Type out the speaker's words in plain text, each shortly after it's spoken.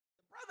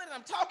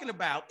I'm talking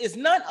about is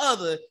none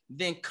other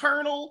than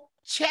Colonel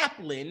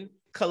Chaplain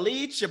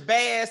Khallid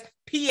Shabazz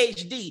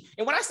PhD.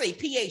 And when I say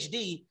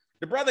PhD,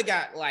 the brother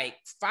got like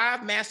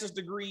 5 master's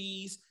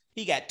degrees.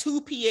 He got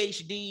 2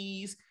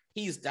 PhDs.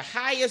 He's the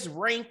highest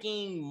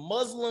ranking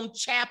Muslim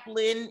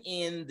chaplain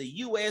in the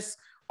U.S.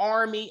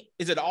 Army.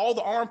 Is it all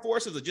the armed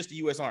forces or just the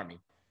U.S. Army?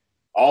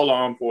 All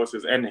armed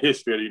forces and the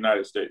history of the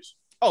United States.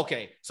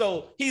 Okay,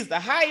 so he's the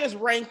highest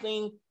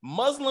ranking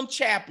Muslim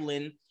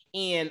chaplain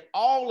in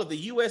all of the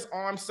U.S.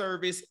 Armed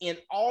Service, in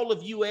all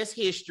of U.S.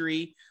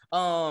 history.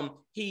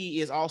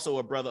 He is also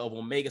a brother of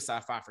Omega Psi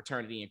Phi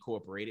Fraternity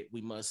Incorporated.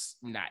 We must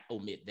not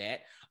omit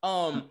that.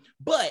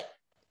 But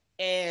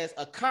as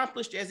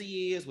accomplished as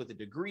he is with the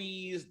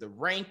degrees, the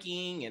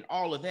ranking, and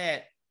all of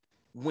that,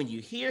 when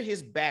you hear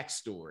his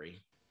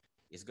backstory,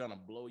 it's gonna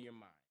blow your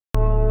mind.